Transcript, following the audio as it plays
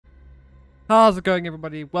How's it going,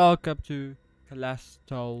 everybody? Welcome to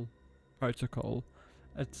Callisto Protocol.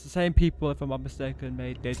 It's the same people, if I'm not mistaken,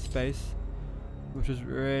 made Dead Space, which is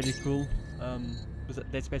really cool.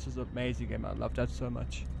 Dead Space was an amazing game. I loved that so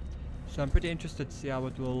much. So I'm pretty interested to see how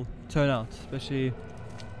it will turn out, especially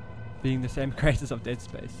being the same creators of Dead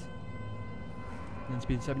Space. And it's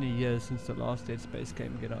been so many years since the last Dead Space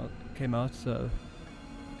game came out, so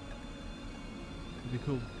it'll be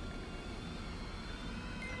cool.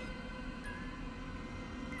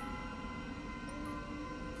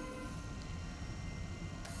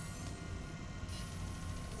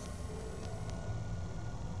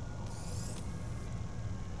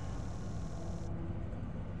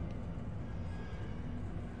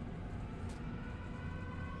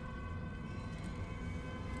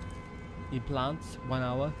 Implants, 1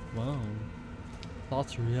 hour. Wow,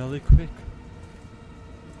 that's really quick.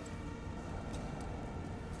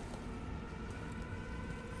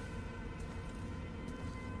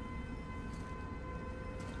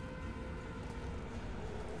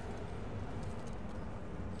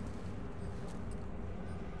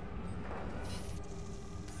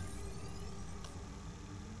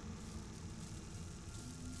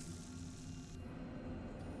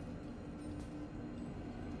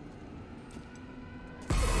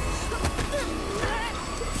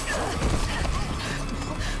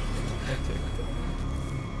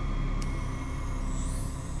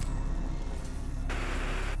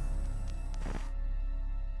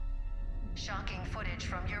 Shocking footage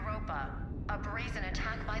from Europa. A brazen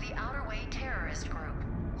attack by the Outer Way terrorist group,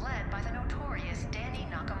 led by the notorious Danny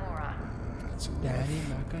Nakamura. That's enough. Danny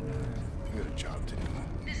Nakamura. You got a job to do.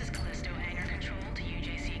 This is Callisto Hangar Control to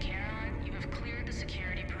UJC Caron. You have cleared the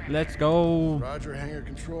security perimeter. Let's go. Roger, hangar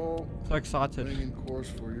control. So excited. Laying course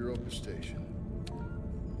for Europa Station.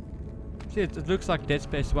 See, it looks like Dead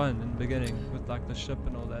Space 1 in the beginning, with like the ship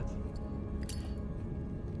and all that.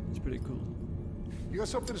 It's pretty cool. You got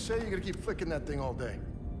something to say? You gotta keep flicking that thing all day.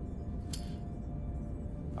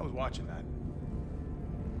 I was watching that.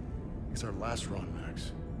 It's our last run,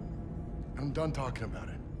 Max. I'm done talking about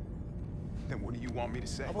it. Then what do you want me to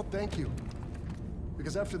say? How about thank you?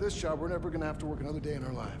 Because after this job, we're never gonna have to work another day in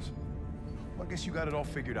our lives. Well, I guess you got it all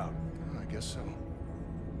figured out. I guess so.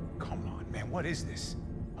 Come on, man, what is this?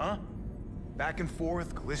 Huh? Back and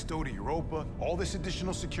forth, Callisto to Europa, all this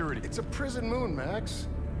additional security. It's a prison moon, Max.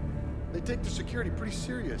 They take their security pretty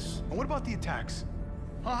serious. And what about the attacks?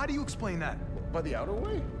 Huh? How do you explain that? By the Outer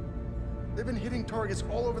Way? They've been hitting targets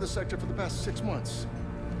all over the sector for the past 6 months.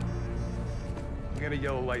 We got a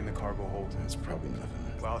yellow light in the cargo hold. That's probably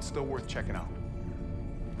nothing. Well, it's still worth checking out.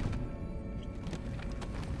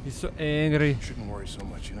 He's so angry. You shouldn't worry so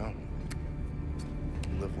much, you know?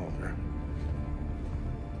 You live longer.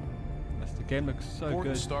 The game looks so Port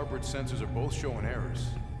and good. starboard sensors are both showing errors.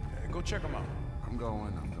 Go check them out. I'm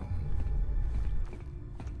going.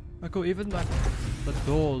 Oh, cool. Even like the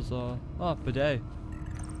doors are bidet,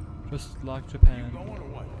 just like Japan. You going or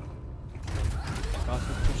what? Guys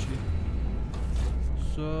are pushy,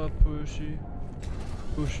 so pushy,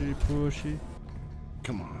 pushy.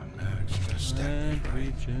 Come on, Max. You gotta step.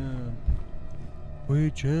 And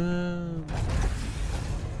we jump.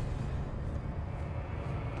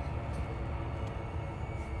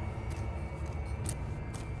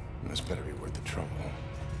 This better be worth the trouble.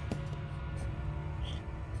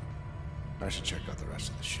 I should check out the rest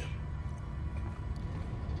of the ship.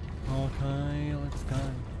 Okay, let's go.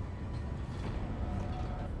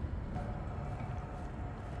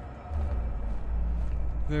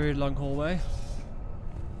 Very long hallway.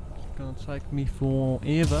 It's gonna take me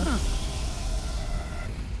forever.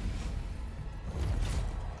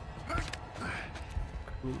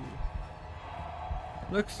 Cool.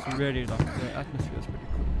 Looks really like the atmosphere is pretty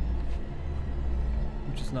cool.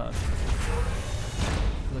 Which is nice.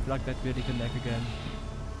 I'd like that really connect again.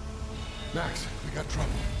 Max, we got trouble.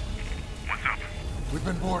 What's up? We've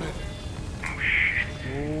been boarded. Oh shit.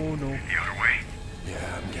 Oh no. The other way?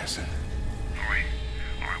 Yeah, I'm guessing. Alright.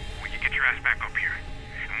 Alright, well you get your ass back up here.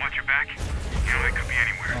 And watch your back. You know, it could be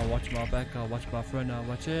anywhere. I'll watch my back, I'll watch my front, I'll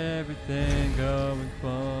watch everything going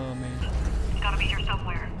for me. It's gotta be here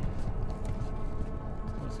somewhere.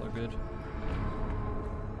 That's so good.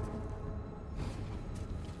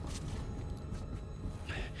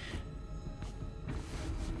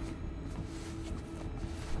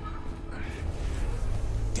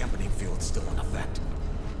 Dampening field's still in effect.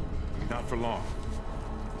 Not for long.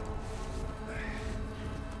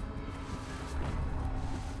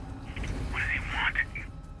 What do they want?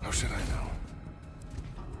 How should I know?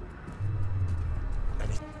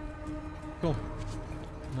 Cool.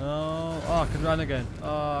 No. Oh, I can run again.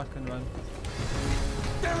 Oh, I can run.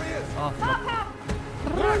 There he is! Ah, fuck.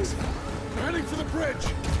 Max! We're heading for the bridge!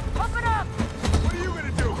 Pump it up! What are you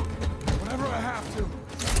gonna do? Whatever I have to.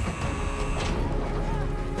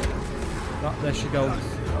 Ah, there she goes.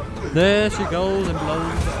 There she goes and blows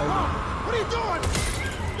it over. What are you doing?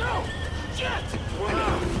 No! Shit!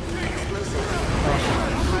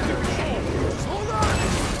 Just hold on!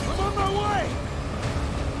 I'm on my way!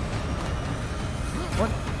 What?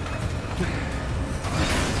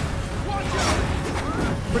 Watch out!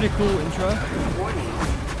 Pretty cool intro. Warning.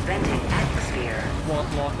 Venting atmosphere.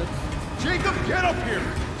 Lock it. Jacob, get up here!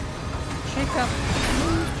 Shake up.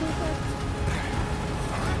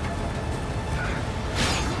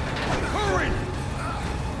 Hurry!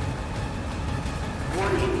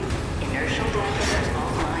 Warning. Inertial dampers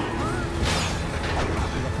online.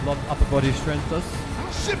 A lot of upper body strength does.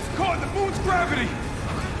 Ship's caught in the moon's gravity!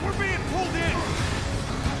 We're being pulled in!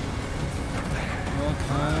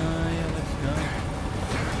 Okay, let's go.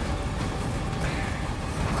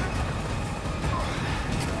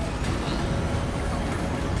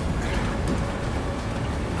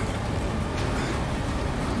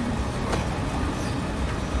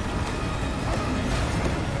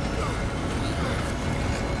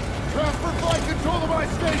 Transfer flight control to my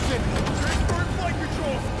station! Transfer flight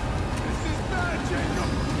control! This is bad, Jacob!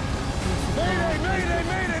 Mayday, mayday,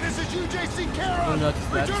 mayday! This is UJC Caron! Oh, that's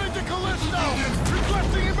that. Returning to Callisto!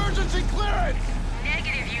 Requesting emergency clearance!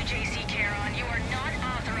 Negative, UJC Caron. You are not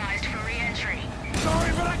authorized for re-entry.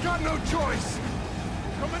 Sorry, but I got no choice!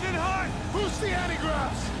 Coming in hot! Boost the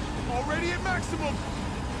antigraphs! Already at maximum!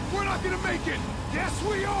 We're not gonna make it! Yes,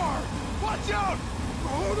 we are! Watch out!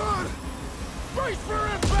 Hold on! Brace for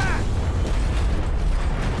impact!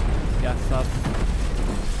 Yes, that's.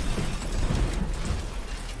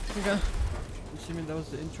 Okay. Assuming that was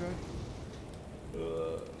the intro.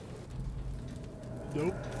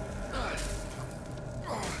 Nope.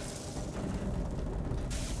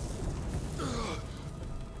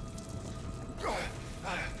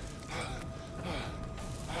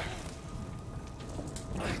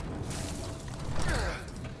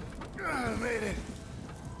 Made it.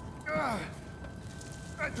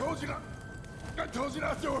 I told you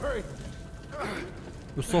not to worry.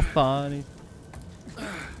 You're so funny.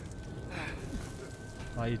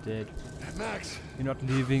 Oh, you did. Max. You're not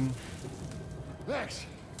leaving. Max.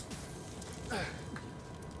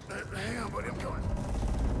 Hang on, buddy. I'm coming.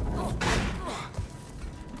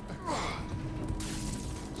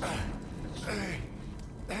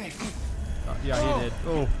 Hey. Yeah, he did.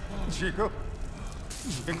 Oh. Chico?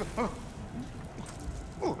 Chico?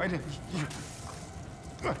 Oh, I didn't hear.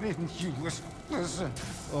 I didn't hear. Listen.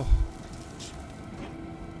 Oh.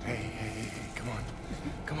 Hey, come on.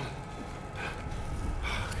 Come on.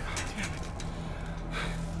 Oh, God damn it.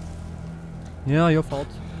 Yeah, your fault.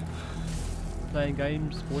 Playing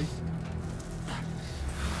games, boy.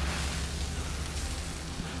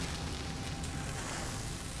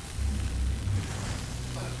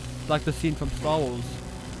 Like the scene from Star Wars.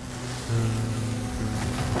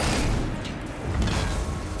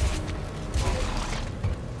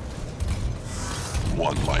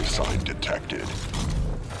 One life sign detected.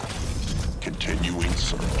 Continuing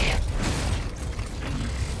search.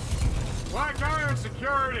 Black Iron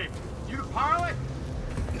Security. You the pilot?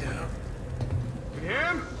 Yeah, And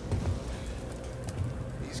him?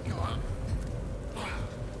 he's gone.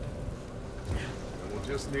 We'll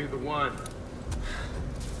just need the one.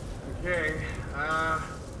 Okay,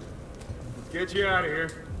 let's get you out of here.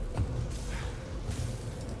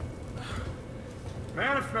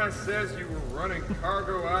 Manifest says you were running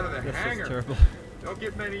cargo out of the This is hangar. terrible. Don't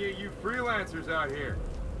get many of you freelancers out here.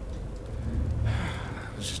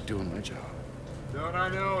 I was just doing my job. Don't I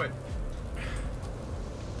know it?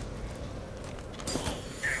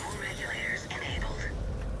 Thermal regulators enabled.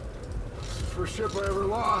 First ship I ever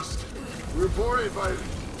lost. We were boarded by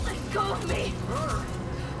Let go of me! her.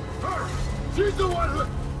 She's the one who...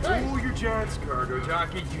 Hey! Cool your jets, cargo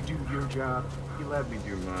jockey. You do your job. You let me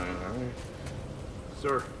do mine, all right?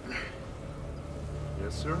 Sir.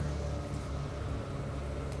 Yes, sir?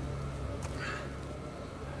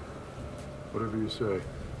 Whatever you say.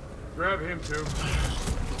 Grab him, too.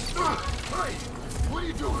 Hey! What are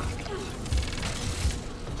you doing?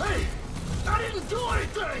 Hey! I didn't do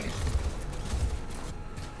anything!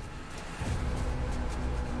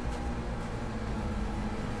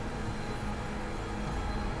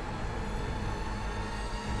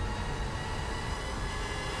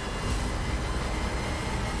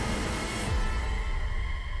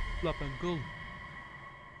 Flap and goal.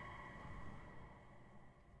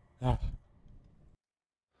 Oh.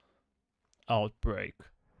 Outbreak.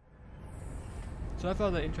 So I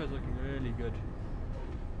thought the intro was looking really good.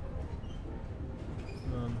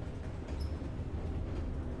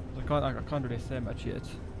 I can't really say much yet.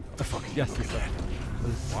 Oh fuck, yes, this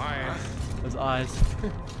Why? his eyes.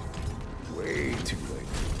 Way too late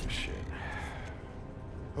for this shit.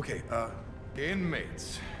 Okay,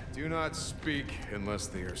 inmates. Do not speak unless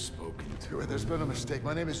they are spoken to. There's been a mistake.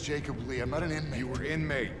 My name is Jacob Lee. I'm not an inmate. You were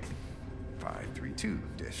inmate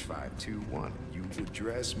 532-521. You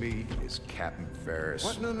address me as Captain Ferris.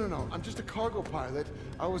 What? No. I'm just a cargo pilot.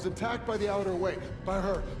 I was attacked by the Outer Way. By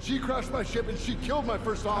her. She crashed my ship and she killed my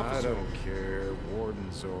first officer. I don't care.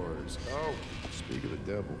 Warden's orders. Oh, speak of the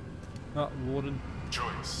devil. Not Warden.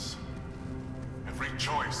 Choice. Every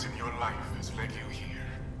choice in your life has led you here.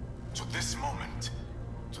 To this moment.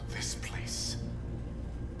 To this place.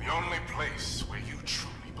 The only place where you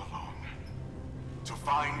truly belong. To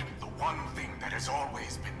find the one thing that has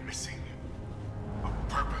always been missing. A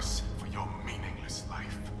purpose for your meaningless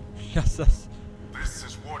life. Yes. This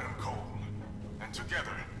is Warden Cole. And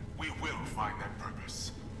together, we will find that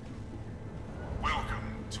purpose.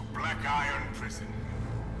 Welcome to Black Iron Prison.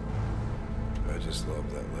 I just love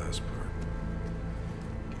that last part.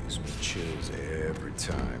 Gives me chills every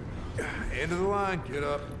time. End of the line, get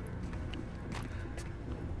up.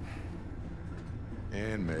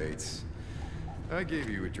 Inmates, I gave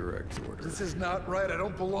you a direct order. This is not right. I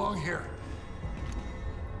don't belong here.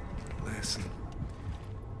 Listen,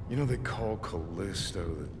 you know they call Callisto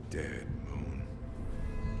the dead moon.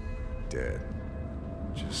 Dead.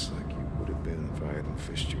 Just like you would have been if I hadn't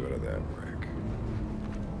fished you out of that wreck.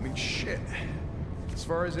 I mean, shit. As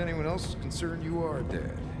far as anyone else is concerned, you are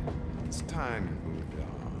dead. It's time you moved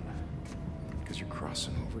on. Because you're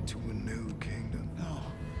crossing over to a new kingdom. No.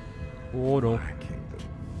 Order. My kingdom.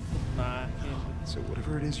 So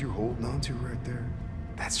whatever it is you're holding on to right there,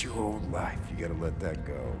 that's your old life. You gotta let that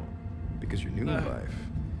go. Because your new life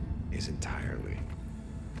is entirely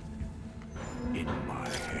in my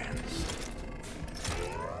hands.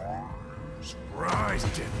 Surprise,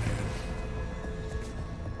 Tin Man.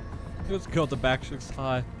 Let's go. The back looks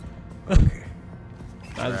high. Okay.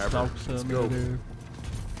 That's Forever. Let's go.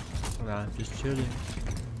 Nah, just chilling.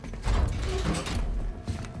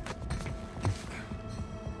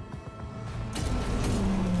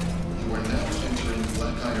 You are now entering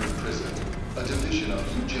Black Iron Prison, a division of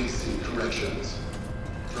UJC Corrections.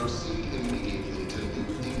 Proceed immediately to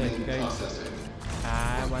new inmate processing.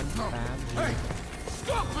 I want family. Hey!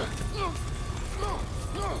 Stop it!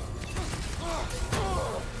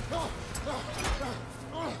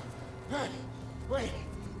 Hey!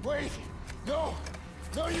 Wait! No,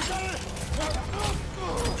 you got it!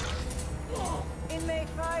 Inmate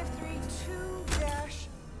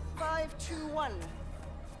 532-521.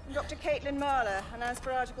 Dr. Caitlin Marler, and as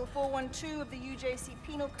per Article 412 of the UJC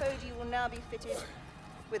Penal Code, you will now be fitted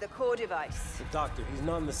with a core device. The doctor, he's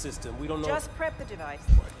not in the system. We don't know. Just prep the device.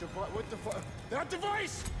 What the fuck? That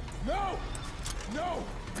device? No!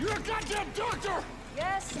 You're a goddamn doctor!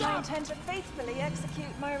 Yes, and I intend to faithfully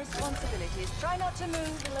execute my responsibilities. Try not to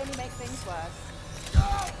move, it'll only make things worse.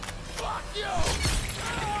 Oh, fuck you!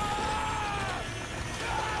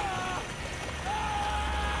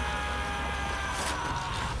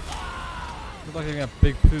 Looks like a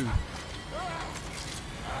big poo.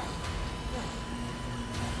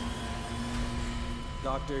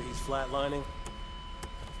 Doctor, he's flatlining.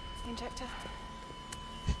 Injector.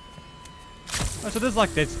 Oh, so this is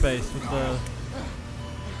like Dead Space with the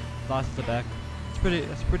glass at the back.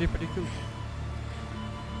 That's pretty cool.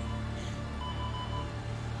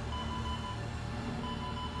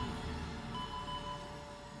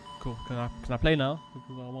 Cool. Can I play now?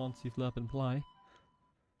 Because I want to see Flurp and play.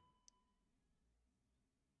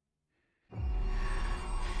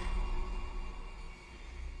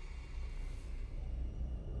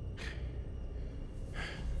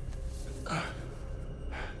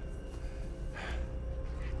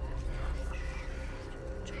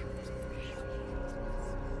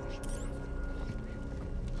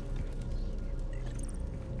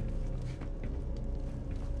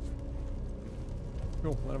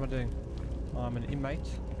 Cool, what am I doing? I'm an inmate.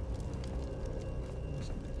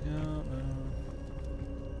 Yeah,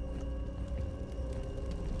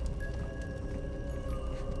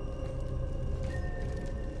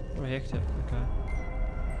 oh, hectic, okay.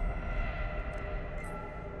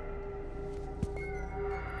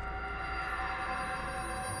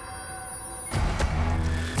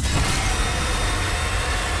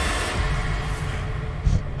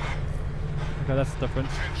 Okay, that's different.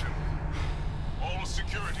 Attention. All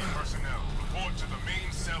security personnel report to the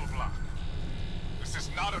main cell block. This is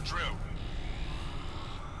not a drill.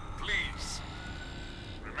 Please,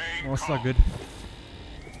 remain Oh, it's calm. not good.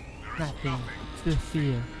 There is nothing. to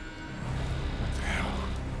fear.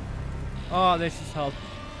 Oh, this is help.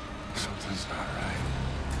 Something's not right.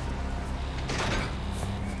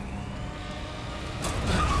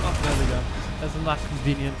 Oh, there we go. Isn't that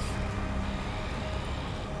convenient?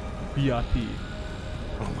 VIP.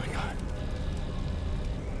 Oh my god.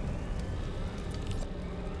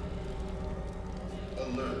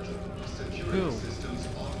 Alert. Security Cool. systems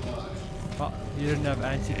online. Oh, you didn't have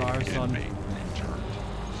antivirus on.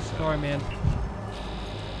 Sorry, man.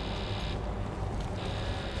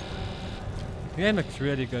 The game looks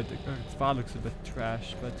really good. The file looks a bit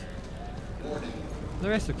trash, but the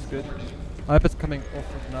rest looks good. I hope it's coming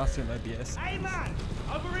off with nasty on OBS. Hey man,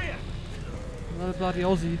 over here! Another bloody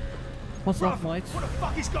Aussie. What's up, mate? What the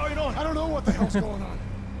fuck is going on? I don't know what the hell's going on.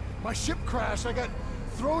 My ship crashed, I got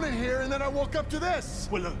thrown in here, and then I woke up to this.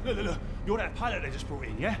 Well, look. You're that pilot they just brought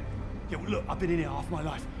in, yeah? Yeah, well, look, I've been in here half my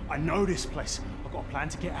life. I know this place. I've got a plan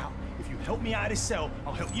to get out. If you help me out of this cell,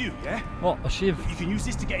 I'll help you, yeah? What? A shiv? You can use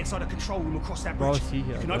this to get inside a control room across that Bro, bridge. see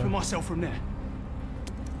here, You can bro. open my cell from there.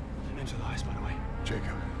 My name's Elias, by the way.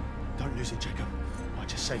 Jacob. Don't lose it, Jacob. I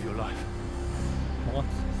just save your life. What?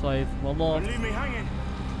 Save my lord. Don't leave me hanging.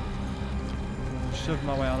 Shove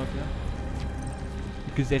my way out of here.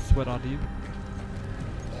 Because that's what I do.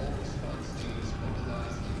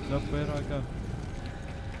 Look where I go.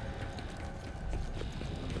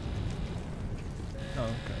 Oh,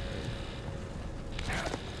 okay.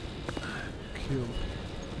 Cool.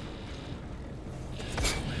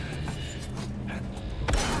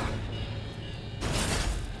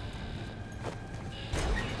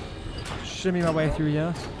 Shimmy my way through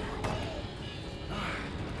here.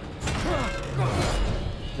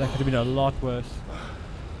 That could have been a lot worse.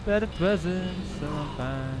 But it wasn't, so I'm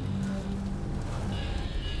fine.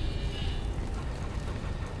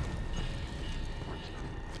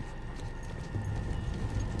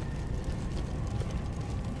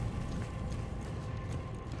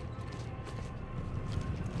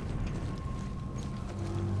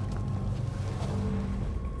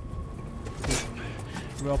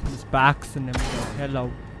 We open his backs and then we go,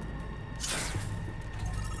 hello.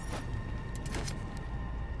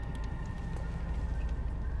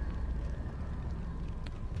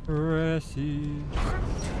 Resi.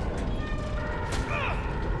 Oh,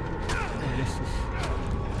 yes, this.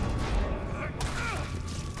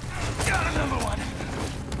 Got another one.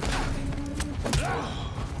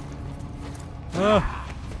 Oh. Oh.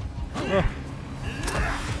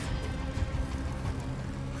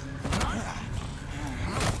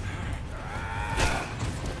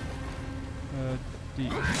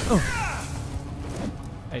 Oh.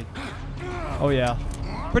 Hey. Oh yeah.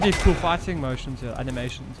 Pretty cool fighting motions here,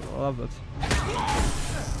 animations. I love it.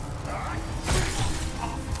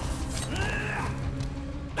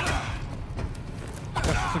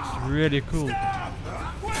 That looks really cool.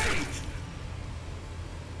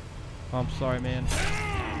 Oh, I'm sorry, man.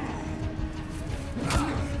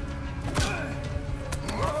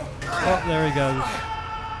 Oh, there he goes.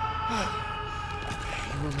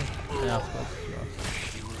 Yeah, I suppose.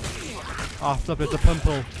 Ah, flip, it's a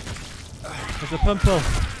pimple. It's a pimple.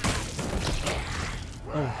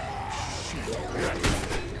 Oh.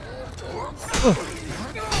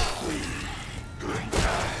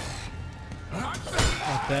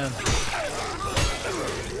 Oh, damn.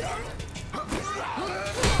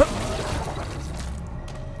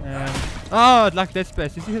 Oh, I'd like Dead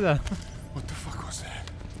Space. Did you hear that? What the fuck was that?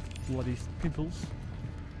 Bloody pimples.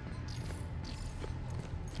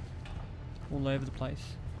 All over the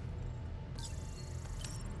place.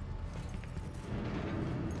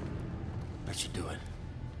 That should do it.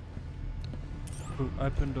 Ooh,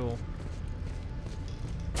 open door.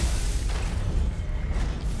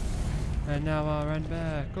 And now I run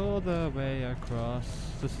back all the way across.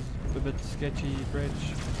 This is a bit sketchy bridge.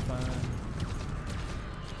 It's fine.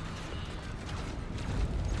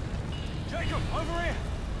 Jacob, over here!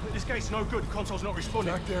 This gate's no good. Console's not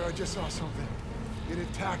responding. Back there, I just saw something. It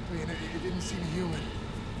attacked me and it didn't seem human.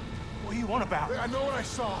 What are you on about? I know what I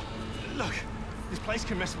saw. Look, this place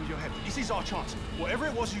can mess with your head. This is our chance. Whatever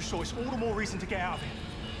it was you saw, it's all the more reason to get out of here.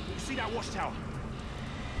 You see that watchtower?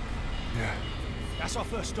 Yeah. That's our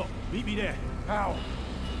first stop. Meet me there. How?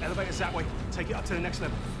 Elevator's that way. Take it up to the next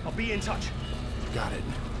level. I'll be in touch. Got it.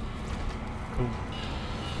 Cool.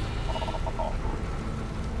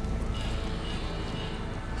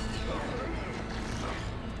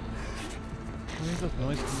 Where's that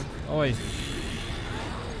noise coming? Oh wait.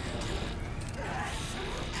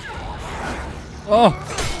 Oh!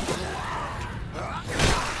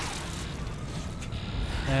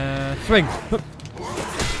 Swing!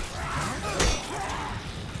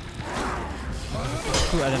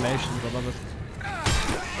 Cool animations, I love it.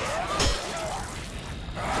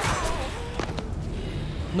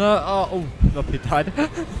 No, oh, nope, he died. You know,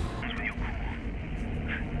 you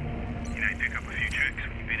pick up a few tricks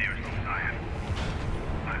when you've been here as long as I have.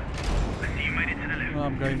 I see you made it to the level. Oh,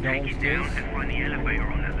 I'm going Take it down downstairs. and find the elevator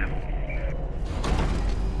on that level.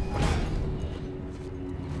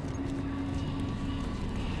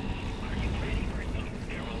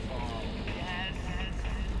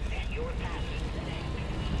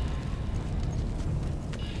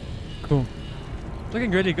 Cool.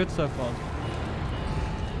 Looking really good so far.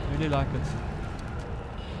 Really like it.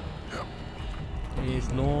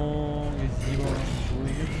 As long as you are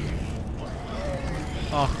enjoying it.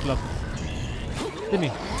 Ah, club. Hit me.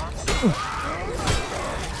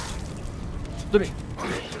 Hit me.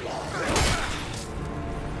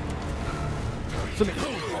 Hit me.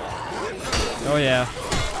 Oh yeah.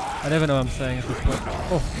 I never know what I'm saying at this point.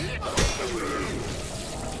 Oh.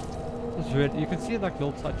 It's weird. You can see like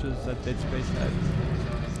little touches that Dead Space has.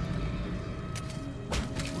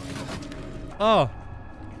 Oh!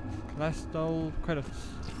 Callisto credits.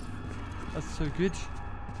 That's so good.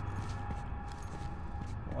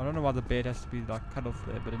 I don't know why the bed has to be like cut off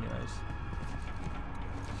there, but anyways.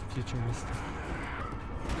 It's futuristic.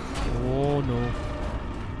 Oh no.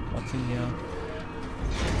 What's in here?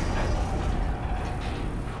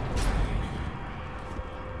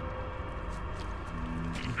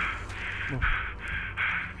 Oh.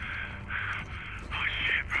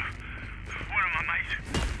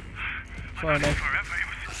 Sorry, mate.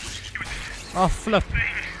 Oh, flip.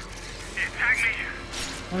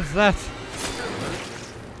 What is that?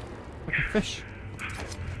 Like a fish.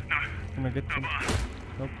 Can I get some?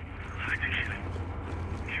 Nope.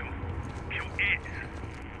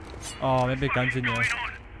 Oh, maybe guns in here.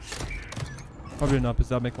 Probably not, because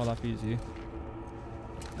that'll make my life easy.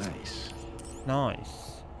 Nice.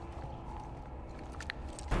 Nice.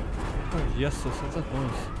 Oh, yes, what's that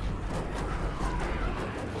noise?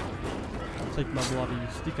 I'll take my bloody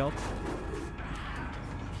stick out.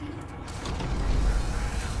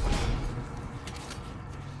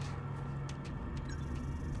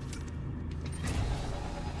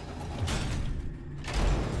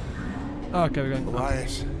 Oh, okay, we're going.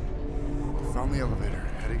 Elias, found the elevator.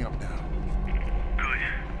 Heading up now. Good.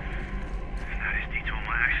 Now this detour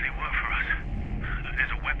might actually work for us.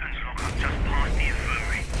 There's a weapons lockup just past the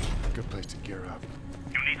infirmary. Good place to gear up.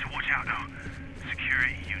 You'll need to watch out though.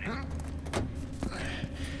 Security unit.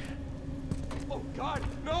 Oh God,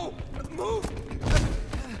 no! Move!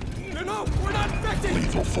 No, we're not infected!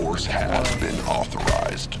 Lethal force has been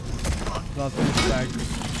authorized. Not douchebag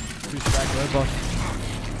robot.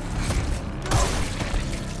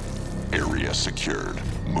 Area secured.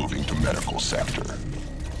 Moving to medical sector.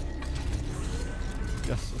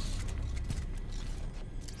 Justice.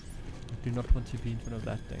 I do not want to be in front of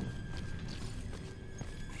that thing.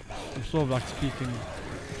 I'm sort of like speaking.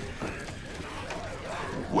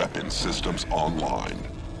 Weapon systems online.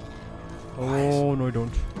 Oh no, I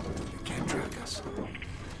don't. You can't track us.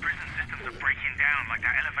 Prison systems are breaking down like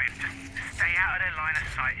that elevator. Just stay out of their line of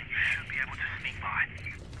sight and you should be able to sneak by.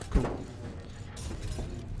 Cool.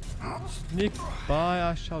 Sneak by,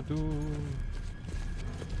 I shall do.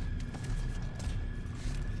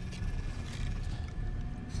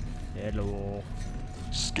 Hello.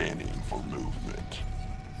 Scanning for movement.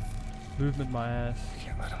 Movement, my ass.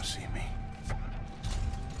 Can't let him see me.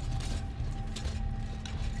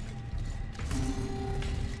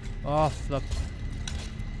 Oh, flip.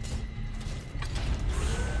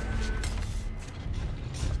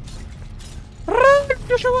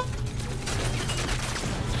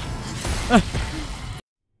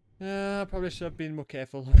 Yeah, I probably should have been more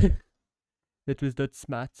careful. It was that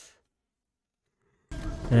smart.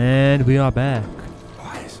 And we are back.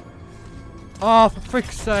 Oh, for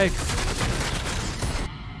frick's sake!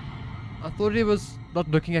 I thought he was not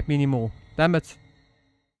looking at me anymore. Damn it.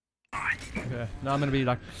 Okay, now I'm gonna be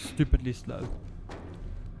like stupidly slow.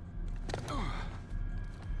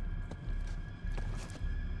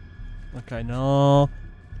 Okay, no.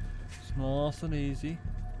 It's nice and easy.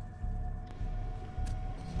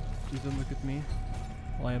 Please don't look at me.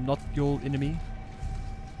 I am not your enemy.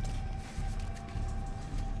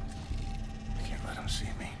 I can't let him see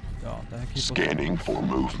me. Oh, thank you. Scanning for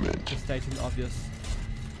movement. Just stating the obvious.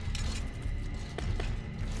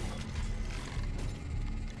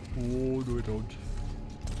 Oh, no, I don't.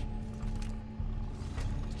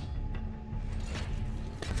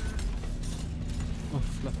 Oh,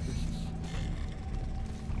 flap this.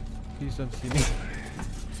 Please don't see me.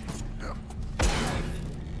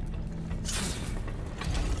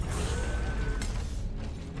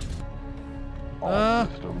 All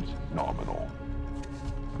systems nominal.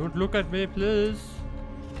 Don't look at me, please.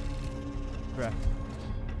 Crap.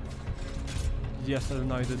 Yes, I don't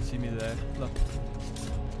know, you didn't see me there. Look.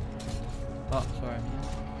 Oh, sorry.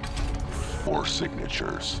 4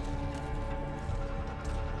 signatures.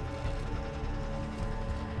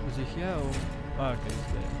 Was he here or? Oh, okay, he's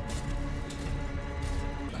there.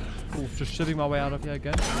 Cool, just shooting my way out of here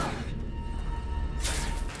again.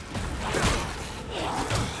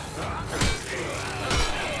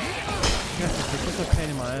 Yes, it's just a pain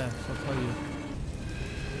in my ass, I'll tell you.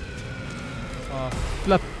 Oh,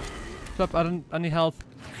 flip! Flip, I need health.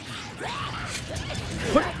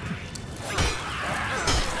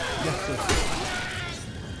 Yes, yes.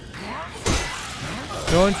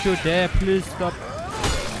 Don't you dare, please stop.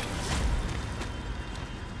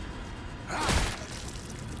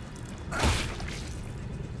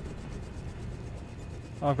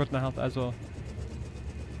 Oh, I've got no health as well.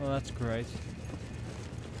 Oh, that's great.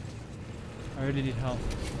 I really need health.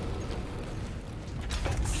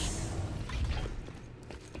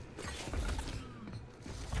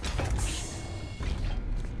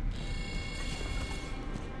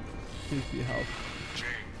 Please be health.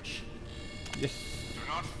 Change. Yes. Do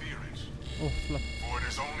not fear it. Oh, flip. For it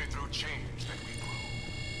is only through change that we grow.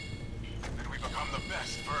 That we become the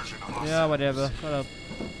best version of ourselves. Yeah, whatever. Shut up.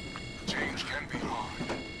 Change can be hard,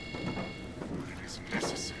 but it is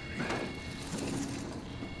necessary.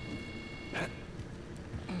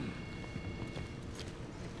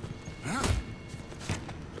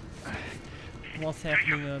 What's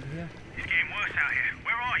happening over here? It's getting worse out here.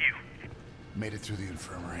 Where are you? Made it through the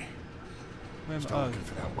infirmary. Where am Still I? looking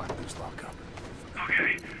for that weapons lockup.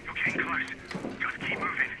 Okay, you're getting close. Just keep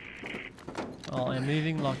moving. Oh, I'm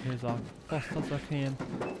leaving lockers off. Fast as I can.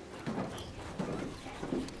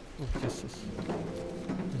 Oh, Jesus.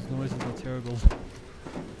 Those noises are terrible.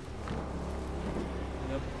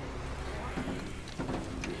 Yep.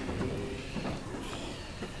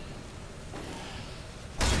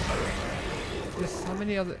 Yes, how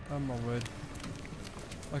many other... Oh my word.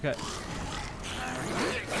 Okay.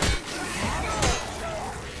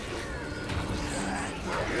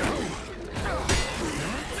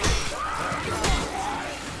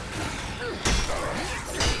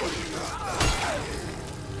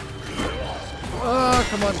 Oh,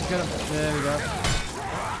 come on, get him. There we go.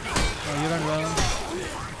 Oh, you run around.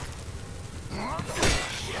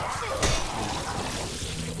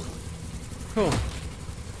 Cool.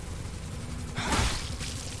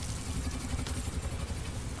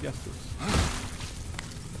 Yes,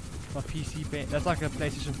 my PC fan. That's like a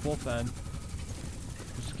PlayStation 4 fan.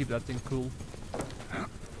 Just keep that thing cool.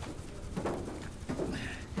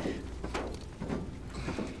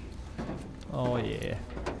 Oh yeah.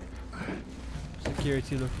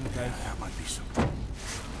 Security looking guys. That might be some.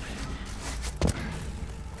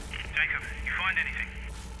 Jacob, you find anything?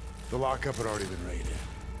 The lockup had already been raided.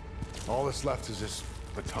 All that's left is this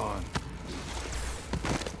baton.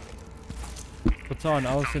 Baton,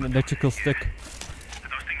 I was an electrical stick.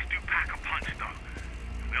 Those things do pack a punch, though.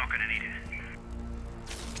 We are gonna need it.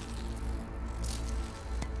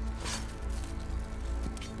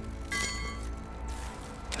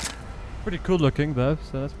 Pretty cool looking though,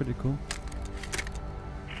 so that's pretty cool.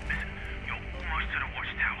 Listen, you're almost to the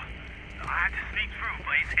watchtower. I had to sneak through,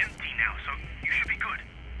 but it's empty now, so you should be good.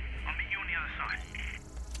 I'll meet you on the other side.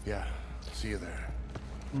 Yeah, see you there.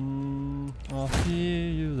 I'll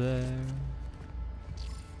see you there.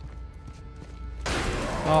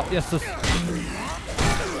 Oh, yes, this.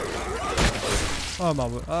 Oh my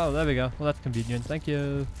word. Oh, there we go. Well, that's convenient. Thank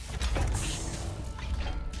you.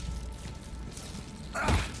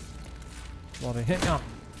 What a hit. Oh.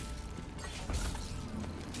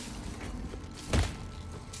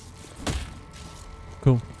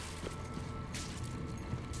 Cool.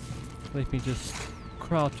 Let me just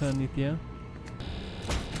crouch underneath here.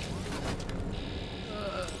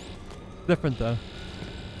 Different though.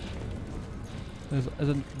 There's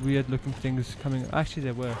isn't weird looking things coming. Actually,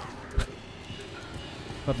 there were.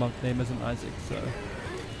 But my name isn't Isaac, so.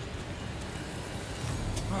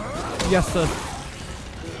 Yes, sir.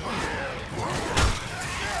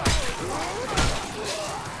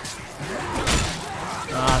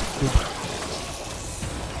 Ah, it's good.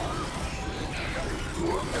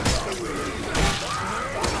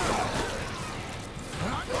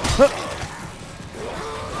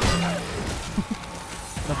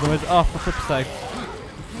 That noise. Oh, for flip's sake.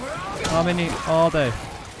 How many are they?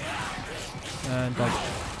 And like.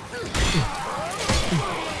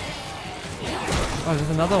 Oh, there's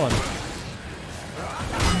another one.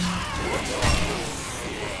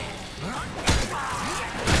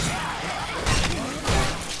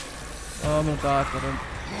 Oh, I'm gonna die for them.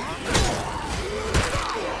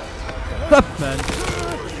 Man.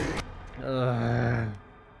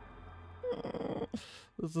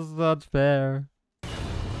 This is not fair.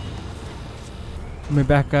 We're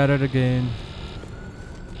back at it again.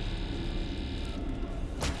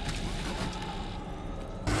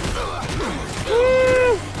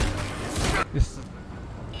 This.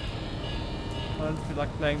 I don't feel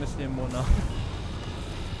like playing this anymore now.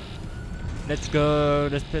 Let's go.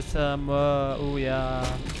 Let's play some. Oh yeah.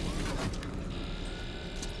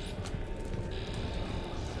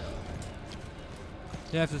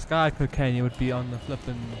 Yeah, if this guy had cocaine, he would be on the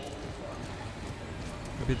flippin'.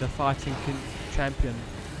 Would be the fighting champion.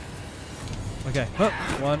 Okay,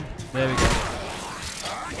 one. There we go.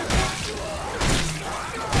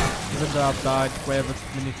 Even though I've died way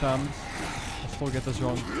many times, I still get this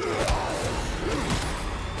wrong.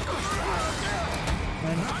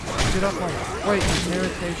 Man, get up on. Wait,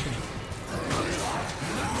 irritation.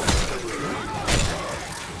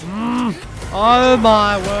 Oh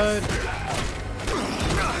my word!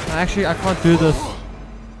 Actually, I can't do this.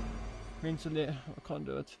 Mentally, I can't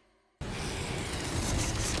do it.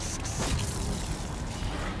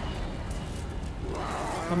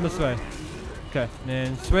 Come this way. Okay,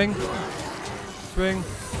 then swing. Swing.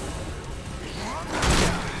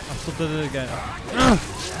 I still did it again.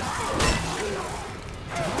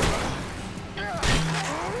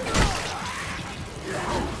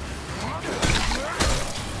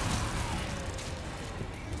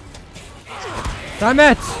 Damn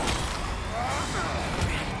it!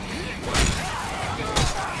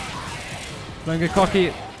 Don't get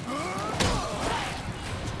cocky.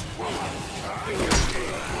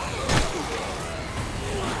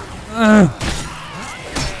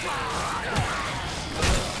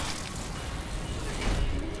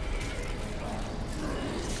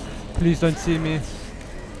 Please don't see me.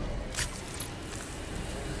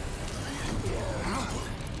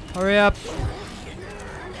 Hurry up.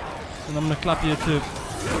 And I'm gonna clap you too.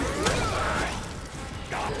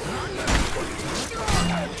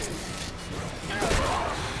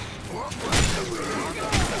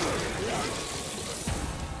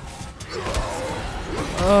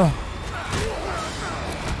 Oh,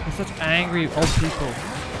 they're such angry old people.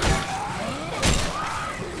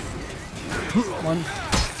 1,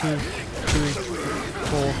 2, 3,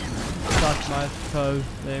 4. Touch my toe.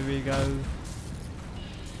 There we go.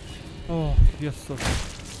 Oh, yes, so.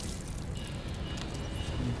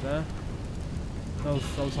 There. That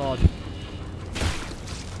was hard.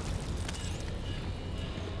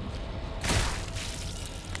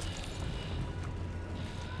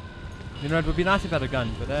 You know, it would be nice if I had a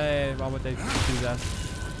gun, but hey, why would they do that?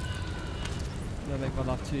 That would make my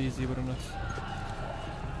life too easy, wouldn't it?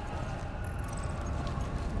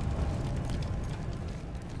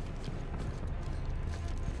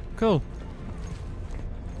 Cool.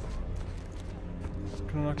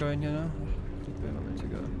 Can I not go in here now? Where am I meant to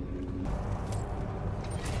go?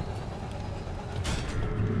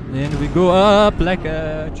 Then we go up like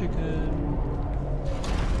a chicken.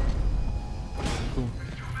 Cool.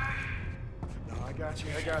 No, I got you.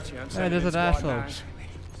 I'm hey, there's an asshole. Sir,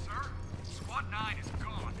 Squad 9 is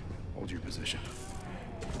gone. Hold your position.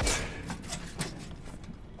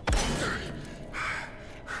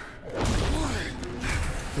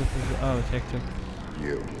 Oh, it's hectic.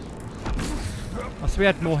 You. Oh, I swear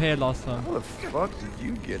I had more hair last time. How the fuck did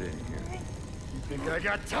you get in here? You think I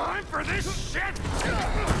got time for this shit?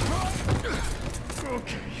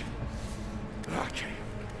 Okay.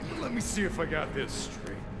 Let me see if I got this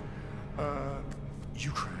straight.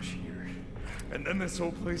 You crash here, and then this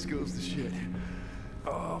whole place goes to shit.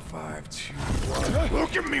 Oh, 5, 2, 1.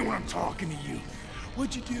 Look at me when I'm talking to you.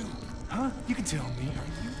 What'd you do? Huh? You can tell me. Are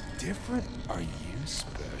you different? Are you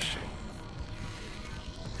special?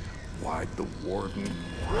 Why'd the warden?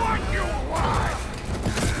 What you want?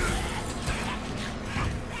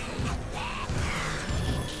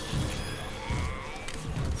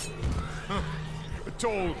 Huh. I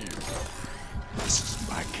told you. This is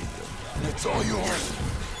my kingdom, and it's all yours.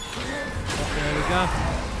 There we go.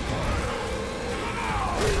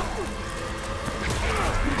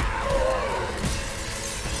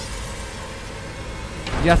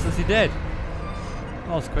 Yes, he did.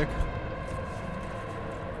 That was quick.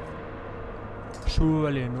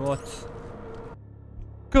 Surely not.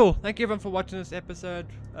 Cool. Thank you everyone for watching this episode.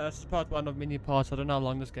 This is part 1 of many parts. I don't know how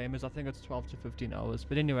long this game is. I think it's 12 to 15 hours.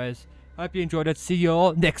 But anyways, I hope you enjoyed it. See you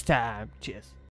all next time. Cheers.